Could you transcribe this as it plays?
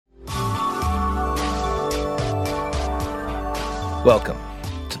Welcome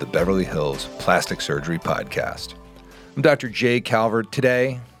to the Beverly Hills Plastic Surgery Podcast. I'm Dr. Jay Calvert.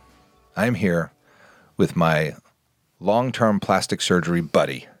 Today, I'm here with my long-term plastic surgery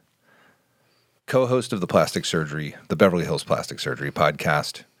buddy, co-host of the Beverly Hills Plastic Surgery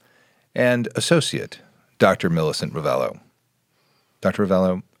Podcast, and associate, Dr. Millicent Rovelo. Dr.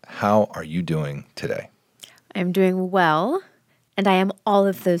 Rovelo, how are you doing today? I'm doing well, and I am all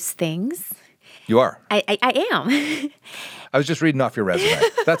of those things. You are? I am. I was just reading off your resume.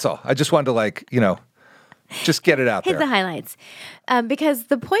 That's all. I just wanted to, just get it out there. Hit the highlights. Because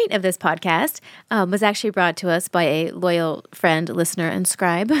the point of this podcast was actually brought to us by a loyal friend, listener, and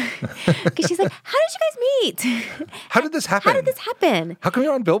scribe. Because she's like, how did you guys meet? How did this happen? How come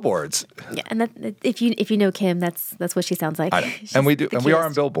you're on billboards? Yeah, and if you know Kim, that's what she sounds like. I know. And we do, and we are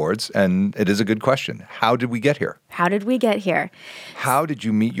on billboards, and it is a good question. How did we get here? How did we get here? How did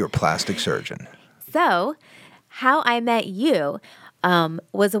you meet your plastic surgeon? So, how I met you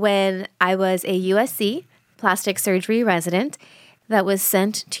was when I was a USC plastic surgery resident that was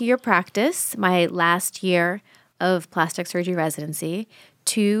sent to your practice my last year of plastic surgery residency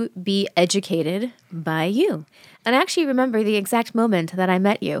to be educated by you. And I actually remember the exact moment that I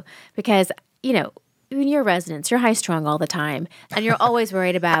met you because, when you're residents, you're high strung all the time and you're always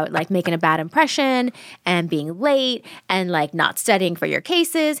worried about making a bad impression and being late and not studying for your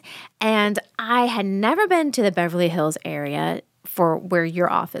cases. And I had never been to the Beverly Hills area for where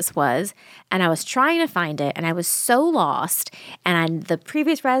your office was, and I was trying to find it, and I was so lost. And the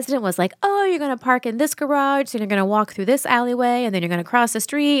previous resident was like, "Oh, you're going to park in this garage, and you're going to walk through this alleyway, and then you're going to cross the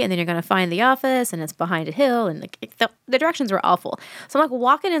street, and then you're going to find the office, and it's behind a hill." And the directions were awful. So I'm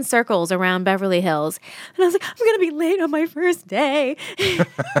walking in circles around Beverly Hills, and I was like, "I'm going to be late on my first day."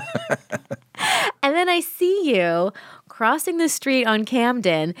 And then I see you crossing the street on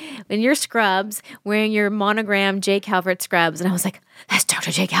Camden in your scrubs, wearing your monogram Jay Calvert scrubs. And I was like, that's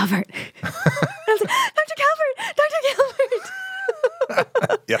Dr. Jay Calvert. I was like, Dr. Calvert, Dr.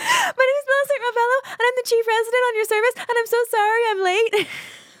 Calvert. Yeah. My name is Millicent Rovelo, and I'm the chief resident on your service, and I'm so sorry I'm late.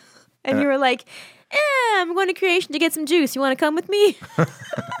 And you were like, I'm going to Creation to get some juice. You want to come with me?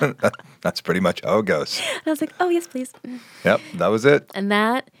 That's pretty much how it goes. And I was like, oh, yes, please. Yep, that was it. And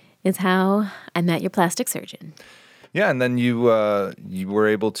that is how I met your plastic surgeon. Yeah, and then you were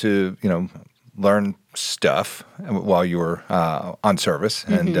able to, learn stuff while you were on service.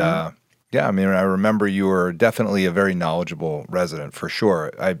 And, I remember you were definitely a very knowledgeable resident, for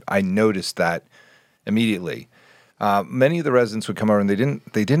sure. I noticed that immediately. Many of the residents would come over and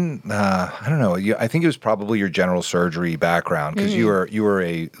they didn't, I don't know, I think it was probably your general surgery background, because you were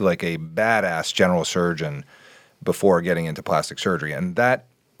a badass general surgeon before getting into plastic surgery. And that,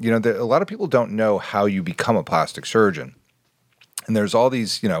 a lot of people don't know how you become a plastic surgeon. And there's all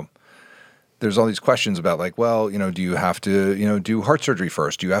these, questions about do you have to, do heart surgery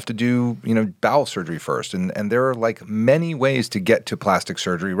first? Do you have to do, bowel surgery first? And there are many ways to get to plastic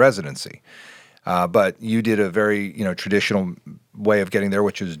surgery residency. But you did a very, traditional way of getting there,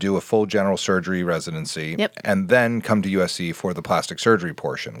 which is do a full general surgery residency, and then come to USC for the plastic surgery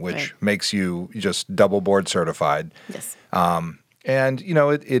portion, which makes you just double board certified. Yes. And,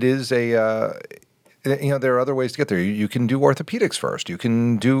 it is a, there are other ways to get there. You can do orthopedics first. You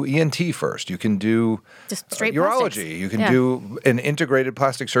can do ENT first. You can do just straight urology. plastics. You can do an integrated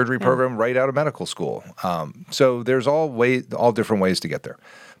plastic surgery program right out of medical school. So there's all different ways to get there.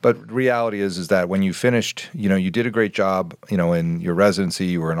 But reality is that when you finished, you did a great job, in your residency.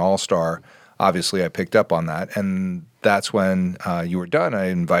 You were an all-star. Obviously, I picked up on that. And that's when you were done. I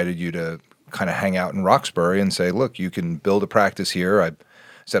invited you to kind of hang out in Roxbury and say, look, you can build a practice here. I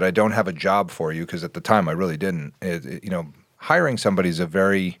said, I don't have a job for you, because at the time I really didn't. Hiring somebody is a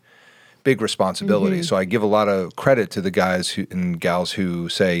very big responsibility. Mm-hmm. So I give a lot of credit to the guys and gals who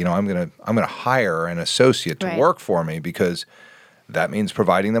say, I'm gonna hire an associate to work for me, because that means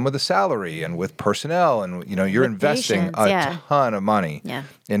providing them with a salary and with personnel, and you're with investing a ton of money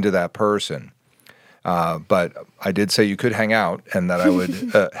into that person. But I did say you could hang out, and that I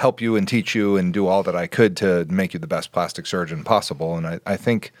would help you and teach you and do all that I could to make you the best plastic surgeon possible. And I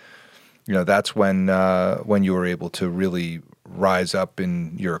think, that's when you were able to really rise up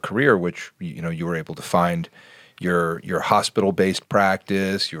in your career, which, you were able to find your hospital-based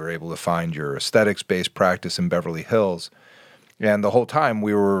practice. You were able to find your aesthetics-based practice in Beverly Hills. And the whole time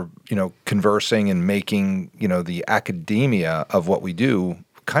we were, conversing and making, the academia of what we do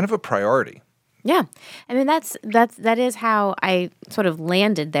kind of a priority. Yeah. I mean, that is how I sort of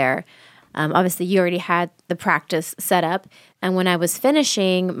landed there. Obviously, you already had the practice set up. And when I was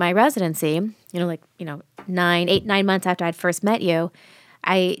finishing my residency, 9 months after I'd first met you,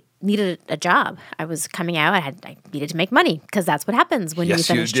 I needed a job. I was coming out. I needed to make money because that's what happens when you Yes,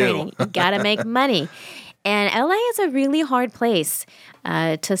 you finish do. training. You got to make money. And LA is a really hard place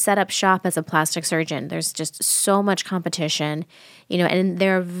to set up shop as a plastic surgeon. There's just so much competition, and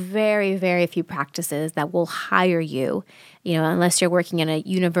there are very, very few practices that will hire you, unless you're working in a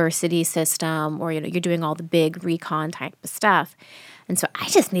university system or, you're doing all the big recon type of stuff. And so I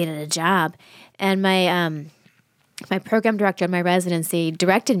just needed a job. And my program director in my residency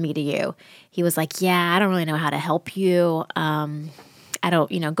directed me to you. He was like, yeah, I don't really know how to help you. I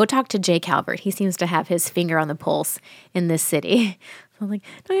don't, go talk to Jay Calvert. He seems to have his finger on the pulse in this city. So I'm like,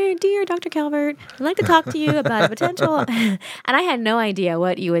 dear Dr. Calvert, I'd like to talk to you about a potential. And I had no idea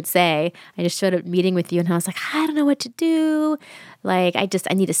what you would say. I just showed up meeting with you and I was like, I don't know what to do. Like, I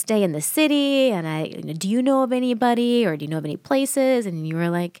need to stay in the city. And do you know of anybody or do you know of any places? And you were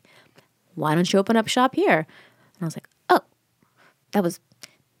like, why don't you open up shop here? And I was like, oh, that was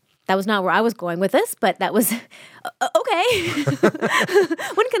not where I was going with this, but that was okay.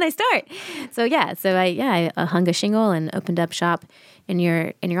 When can I start? So I hung a shingle and opened up shop in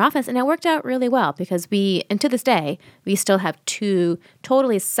your office, and it worked out really well because and to this day, we still have two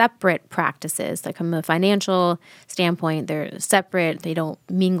totally separate practices. Like from a financial standpoint, they're separate. They don't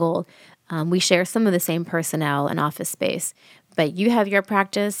mingle. We share some of the same personnel and office space. But you have your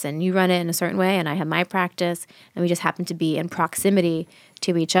practice and you run it in a certain way, and I have my practice, and we just happen to be in proximity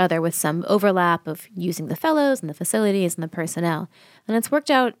to each other with some overlap of using the fellows and the facilities and the personnel. And it's worked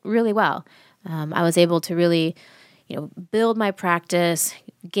out really well. I was able to really, build my practice,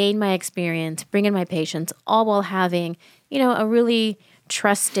 gain my experience, bring in my patients, all while having, a really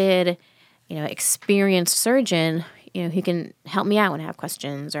trusted, experienced surgeon, who can help me out when I have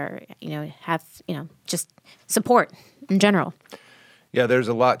questions or, have, just support in general. Yeah, there's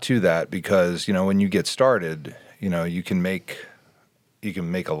a lot to that because, when you get started, you can make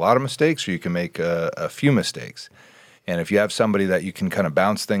a lot of mistakes or you can make a few mistakes. And if you have somebody that you can kind of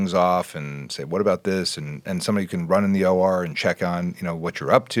bounce things off and say, what about this? And somebody can run in the OR and check on, what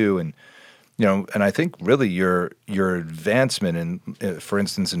you're up to. And, and I think really your advancement in, for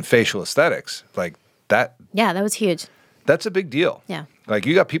instance, in facial aesthetics, like that. Yeah, that was huge. That's a big deal. Yeah. Like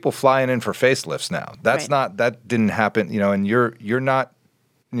you got people flying in for facelifts now. That didn't happen, and you're not,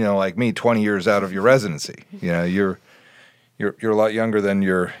 like me, 20 years out of your residency. You're a lot younger than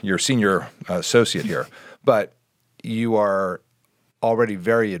your senior associate here, but you are already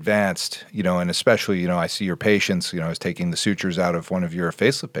very advanced, and especially, I see your patients, I was taking the sutures out of one of your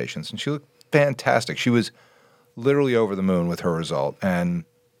facelift patients and she looked fantastic. She was literally over the moon with her result, and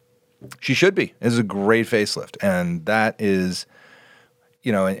she should be. It is a great facelift, and that is,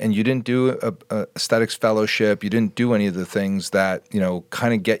 and you didn't do a aesthetics fellowship. You didn't do any of the things that,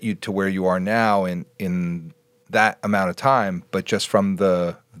 kind of get you to where you are now in that amount of time, but just from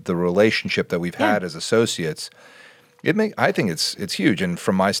the relationship that we've had as associates, I think it's huge. And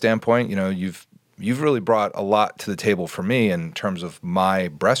from my standpoint, you've really brought a lot to the table for me in terms of my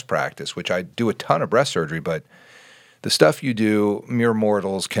breast practice, which I do a ton of breast surgery, but the stuff you do, mere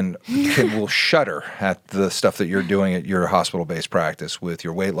mortals will shudder at the stuff that you're doing at your hospital-based practice with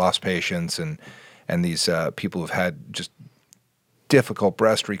your weight loss patients and these people who've had just difficult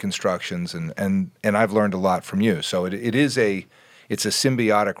breast reconstructions, and I've learned a lot from you. So it's a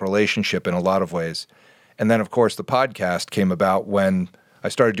symbiotic relationship in a lot of ways. And then, of course, the podcast came about when I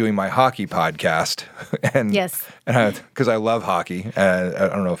started doing my hockey podcast, and because I love hockey. I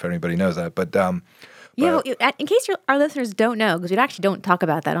don't know if anybody knows that, but in case our listeners don't know, because we actually don't talk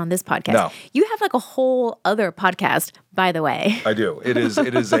about that on this podcast. No. You have like a whole other podcast, by the way. I do. It is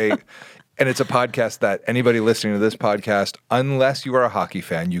and it's a podcast that anybody listening to this podcast, unless you are a hockey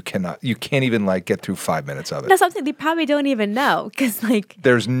fan, you can't even get through 5 minutes of it. That's something they probably don't even know because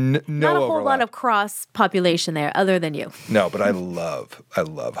there's no not a whole overlap. lot of cross population there other than you. No, but I love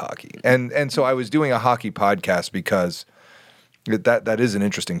hockey. And so I was doing a hockey podcast because that is an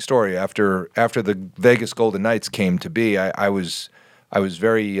interesting story. After the Vegas Golden Knights came to be, I was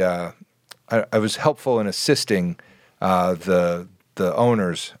very I was helpful in assisting the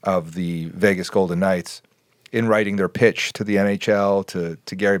owners of the Vegas Golden Knights in writing their pitch to the NHL,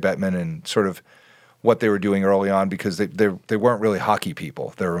 to Gary Bettman, and sort of what they were doing early on, because they weren't really hockey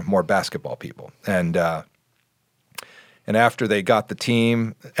people. They were more basketball people. And after they got the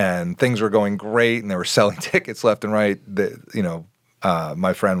team and things were going great and they were selling tickets left and right,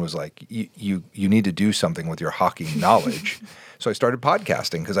 my friend was like, you need to do something with your hockey knowledge. So I started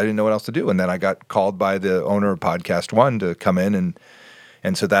podcasting because I didn't know what else to do. And then I got called by the owner of Podcast One to come in.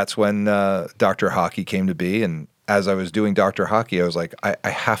 And so that's when Dr. Hockey came to be. And as I was doing Dr. Hockey, I was like, I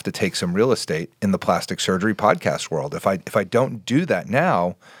have to take some real estate in the plastic surgery podcast world. If I don't do that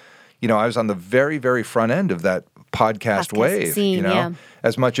now, I was on the very, very front end of that podcast wave, scene, yeah.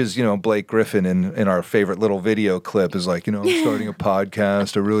 as much as, Blake Griffin in our favorite little video clip is like, I'm starting a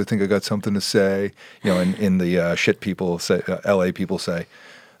podcast. I really think I got something to say, in the shit people say, LA people say.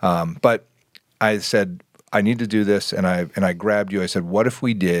 But I said, I need to do this. And I grabbed you. I said, what if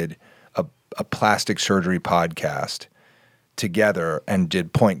we did a plastic surgery podcast together and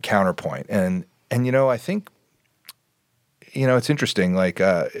did point counterpoint? And I think, it's interesting. Like,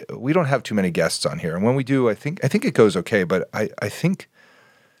 we don't have too many guests on here, and when we do, I think it goes okay. But I think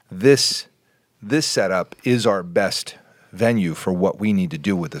this setup is our best venue for what we need to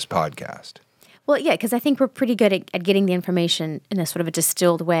do with this podcast. Well, yeah, because I think we're pretty good at getting the information in a sort of a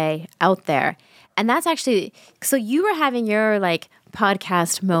distilled way out there, and that's actually so you were having your like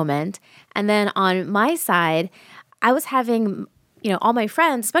podcast moment, and then on my side, I was having all my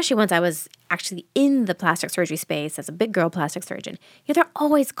friends, especially ones I was actually in the plastic surgery space as a big girl plastic surgeon, they're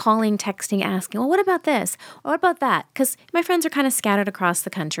always calling, texting, asking, well, what about this? Or what about that? Because my friends are kind of scattered across the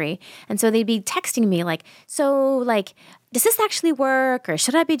country. And so they'd be texting me like, does this actually work? Or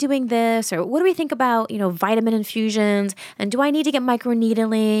should I be doing this? Or what do we think about, vitamin infusions? And do I need to get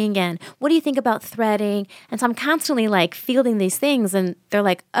microneedling? And what do you think about threading? And so I'm constantly like fielding these things. And they're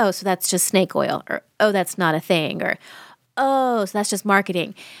like, oh, so that's just snake oil. Or, oh, that's not a thing. Or, oh, so that's just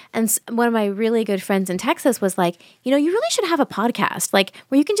marketing. And one of my really good friends in Texas was like, you really should have a podcast, like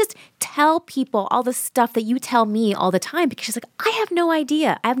where you can just tell people all the stuff that you tell me all the time, because she's like, I have no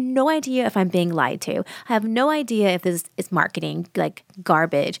idea. I have no idea if I'm being lied to. I have no idea if this is marketing, like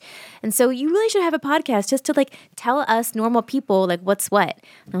garbage. And so you really should have a podcast just to like tell us normal people like what's what.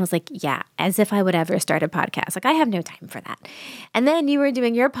 And I was like, yeah, as if I would ever start a podcast. Like I have no time for that. And then you were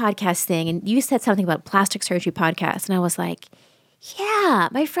doing your podcast thing and you said something about plastic surgery podcast. And I was like, yeah,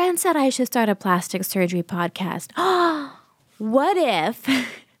 my friend said I should start a plastic surgery podcast. Oh, what if?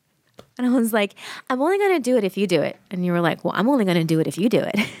 And I was like, I'm only going to do it if you do it. And you were like, well, I'm only going to do it if you do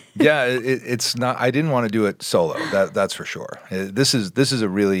it. Yeah, it's not. I didn't want to do it solo. That's for sure. This is a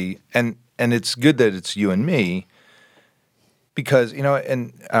really and it's good that it's you and me, because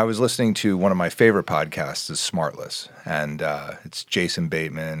and I was listening to one of my favorite podcasts is Smartless, and it's Jason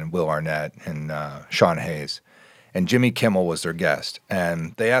Bateman and Will Arnett and Sean Hayes. And Jimmy Kimmel was their guest.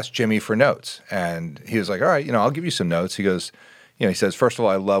 And they asked Jimmy for notes. And he was like, all right, I'll give you some notes. He goes, he says, first of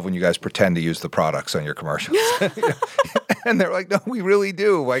all, I love when you guys pretend to use the products on your commercials. And they're like, no, we really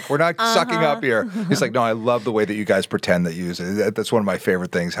do. Like, we're not sucking up here. He's like, no, I love the way that you guys pretend that you use it. That's one of my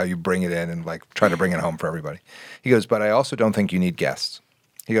favorite things, how you bring it in and like try to bring it home for everybody. He goes, but I also don't think you need guests.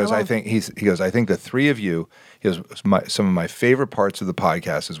 He goes, I think I think the three of you, some of my favorite parts of the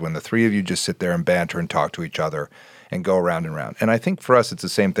podcast is when the three of you just sit there and banter and talk to each other and go around and around. And I think for us, it's the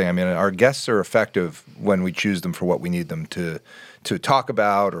same thing. I mean, our guests are effective when we choose them for what we need them to talk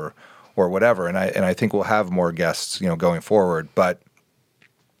about or whatever. And I think we'll have more guests, going forward. But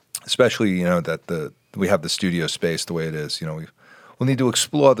especially, that we have the studio space the way it is. We'll need to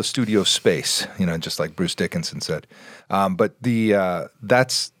explore the studio space, just like Bruce Dickinson said. But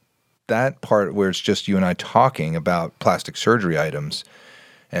that's that part where it's just you and I talking about plastic surgery items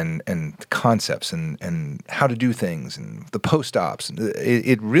and concepts and how to do things and the post-ops.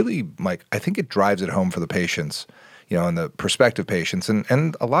 It really, like, I think it drives it home for the patients, and the prospective patients.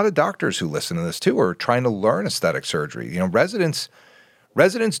 And a lot of doctors who listen to this too are trying to learn aesthetic surgery. Residents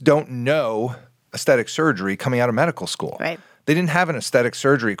don't know aesthetic surgery coming out of medical school. Right. They didn't have an aesthetic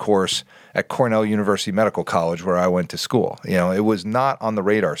surgery course at Cornell University Medical College where I went to school. It was not on the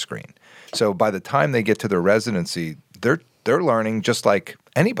radar screen. So by the time they get to their residency, they're learning just like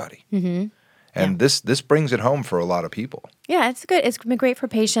anybody. Mm-hmm. And this brings it home for a lot of people. Yeah, it's good. It's been great for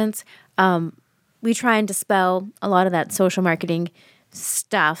patients. We try and dispel a lot of that social marketing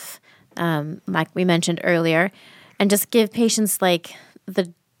stuff, like we mentioned earlier, and just give patients like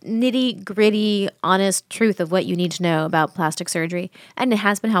the nitty-gritty, honest truth of what you need to know about plastic surgery. And it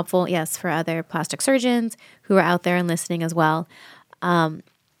has been helpful, yes, for other plastic surgeons who are out there and listening as well. And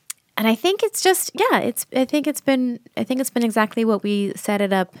I think it's just, I think it's been exactly what we set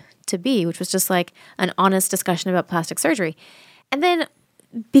it up to be, which was just like an honest discussion about plastic surgery. And then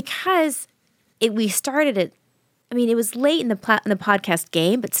because we started it, I mean, it was late in the podcast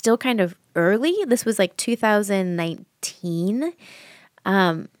game, but still kind of early. This was like 2019.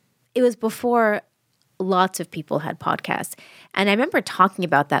 It was before lots of people had podcasts. And I remember talking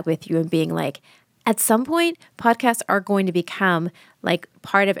about that with you and being like, at some point, podcasts are going to become like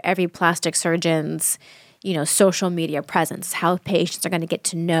part of every plastic surgeon's, social media presence, how patients are going to get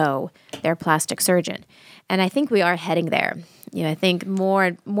to know their plastic surgeon. And I think we are heading there. I think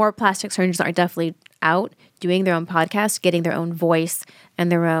more plastic surgeons are definitely out, doing their own podcast, getting their own voice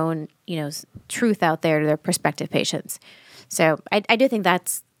and their own, truth out there to their prospective patients. So I do think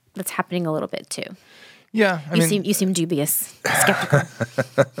that's happening a little bit too. Yeah, You seem dubious, skeptical.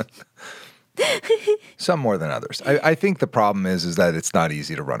 Some more than others. I think the problem is that it's not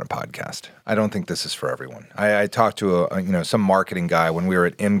easy to run a podcast. I don't think this is for everyone. I talked to some marketing guy when we were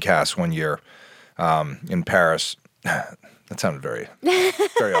at IMCAS one year in Paris. That sounded very,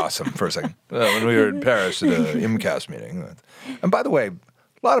 very awesome for a second. When we were in Paris at an IMCAS meeting. And by the way,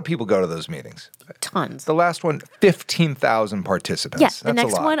 a lot of people go to those meetings. Tons. The last one, 15,000 participants. Yeah, That's the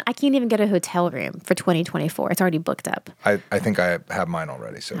next a lot. one, I can't even get a hotel room for 2024. It's already booked up. I think I have mine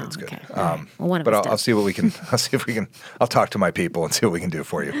already, so it's good. Okay. All right. Well, one of but us I'll does. see what we can. I'll see if we can. I'll talk to my people and see what we can do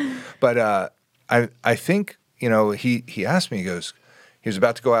for you. But I think he asked me. He goes, he was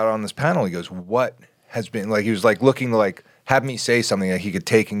about to go out on this panel. He goes, what has been like? He was like looking to like have me say something that he could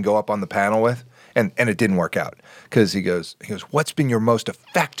take and go up on the panel with. And it didn't work out because he goes, what's been your most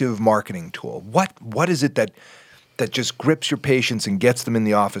effective marketing tool? What is it that just grips your patients and gets them in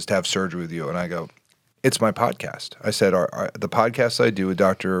the office to have surgery with you? And I go, it's my podcast. I said, the podcast I do with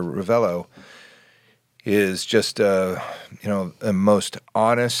Dr. Ravello is just a most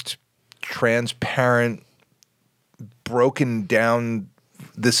honest, transparent, broken down.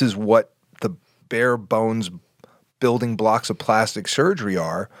 This is what the bare bones building blocks of plastic surgery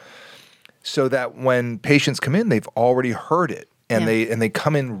are. So that when patients come in, they've already heard it, and they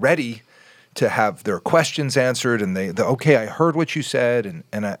come in ready to have their questions answered, and they okay, I heard what you said,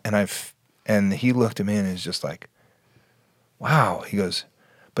 and he looked at me and is just like, wow. He goes,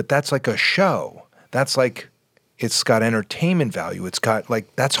 but that's like a show. That's like it's got entertainment value. It's got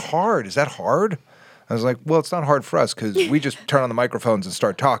like that's hard. Is that hard? I was like, well, it's not hard for us because we just turn on the microphones and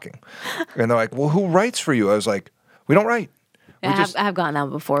start talking. And they're like, well, who writes for you? I was like, we don't write. I have gotten that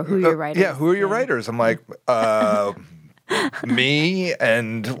before. Who are your writers? Yeah, who are your writers? I'm like, me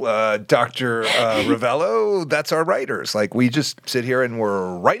and Dr. Ravello, that's our writers. Like, we just sit here and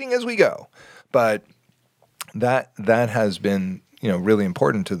we're writing as we go. But that has been, really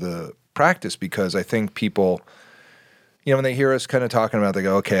important to the practice because I think people, when they hear us kind of talking about it, they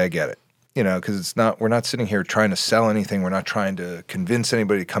go, okay, I get it. Because we're not sitting here trying to sell anything. We're not trying to convince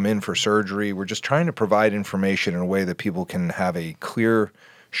anybody to come in for surgery. We're just trying to provide information in a way that people can have a clear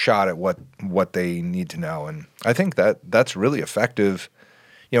shot at what they need to know. And I think that's really effective,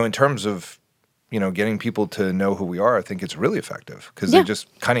 in terms of, getting people to know who we are. I think it's really effective because they just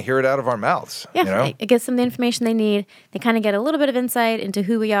kind of hear it out of our mouths. Yeah, it gives them the information they need. They kind of get a little bit of insight into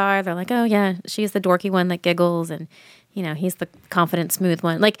who we are. They're like, oh, yeah, she's the dorky one that giggles and he's the confident, smooth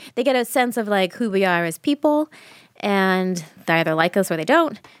one. Like, they get a sense of, like, who we are as people, and they either like us or they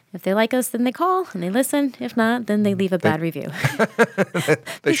don't. If they like us, then they call and they listen. If not, then they leave a bad review.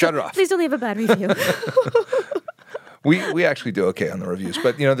 They shut it off. Please don't leave a bad review. We actually do okay on the reviews.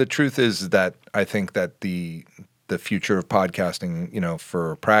 But, the truth is that I think that the future of podcasting,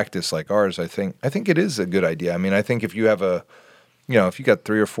 for practice like ours, I think it is a good idea. I mean, I think if you have if you got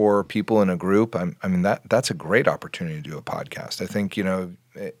 3 or 4 people in a group, that's a great opportunity to do a podcast. I think,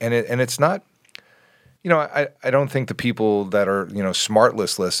 and it's not, I don't think the people that are,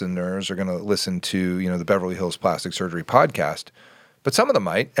 SmartList listeners are going to listen to, the Beverly Hills Plastic Surgery podcast, but some of them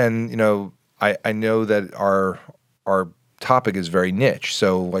might. And, I know that our topic is very niche.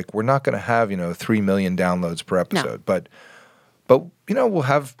 So like, we're not going to have, 3 million downloads per episode, no. but, we'll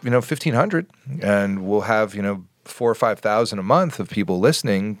have, 1,500 and we'll have, 4,000 or 5,000 a month of people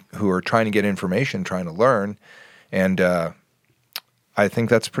listening who are trying to get information, trying to learn. And I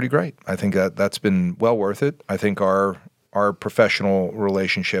think that's pretty great. I think that's been well worth it. I think our professional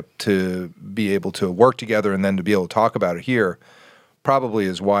relationship to be able to work together and then to be able to talk about it here probably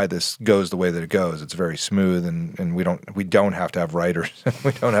is why this goes the way that it goes. It's very smooth and we don't have to have writers.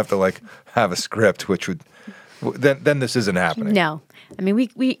 We don't have to have a script, which would then this isn't happening. No. I mean,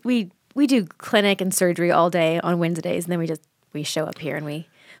 we do clinic and surgery all day on Wednesdays, and then we show up here and we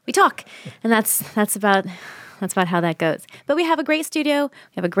talk, and that's about how that goes. But we have a great studio.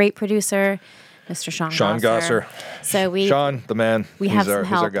 We have a great producer, Mr. Sean Gosser. So Sean, the man. We have some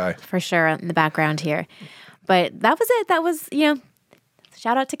he's our help guy for sure in the background here. But that was it. That was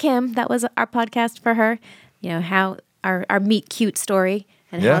shout out to Kim. That was our podcast for her. How our meet cute story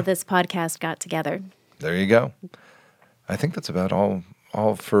and how this podcast got together. There you go. I think that's about all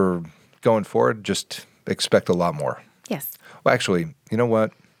for going forward. Just expect a lot more. Yes. Well, actually, you know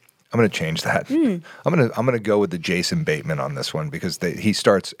what? I'm going to change that. I'm going to go with the Jason Bateman on this one because he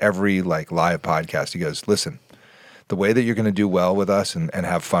starts every live podcast. He goes, listen, the way that you're going to do well with us and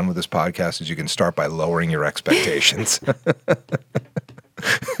have fun with this podcast is you can start by lowering your expectations.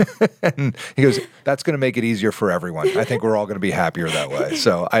 And he goes, that's going to make it easier for everyone. I think we're all going to be happier that way.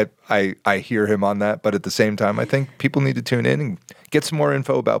 So I hear him on that. But at the same time, I think people need to tune in and get some more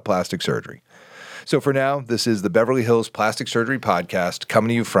info about plastic surgery. So for now, this is the Beverly Hills Plastic Surgery Podcast coming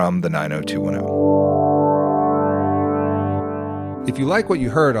to you from the 90210. If you like what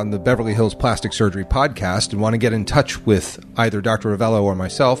you heard on the Beverly Hills Plastic Surgery Podcast and want to get in touch with either Dr. Rovelo or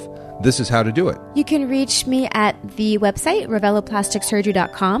myself, this is how to do it. You can reach me at the website,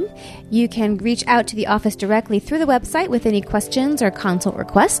 rovelloplasticsurgery.com. You can reach out to the office directly through the website with any questions or consult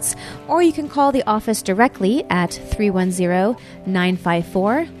requests, or you can call the office directly at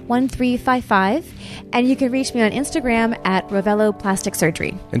 310-954-1355, and you can reach me on Instagram at Rovelo Plastic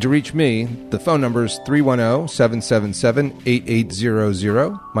Surgery. And to reach me, the phone number is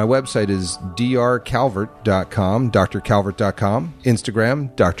 310-777-8800. My website is drcalvert.com, drcalvert.com,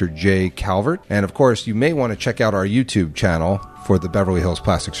 Instagram, Dr. J. Calvert. And of course, you may want to check out our YouTube channel for the Beverly Hills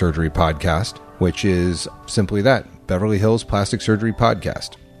Plastic Surgery Podcast, which is simply that, Beverly Hills Plastic Surgery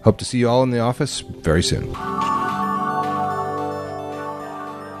Podcast. Hope to see you all in the office very soon.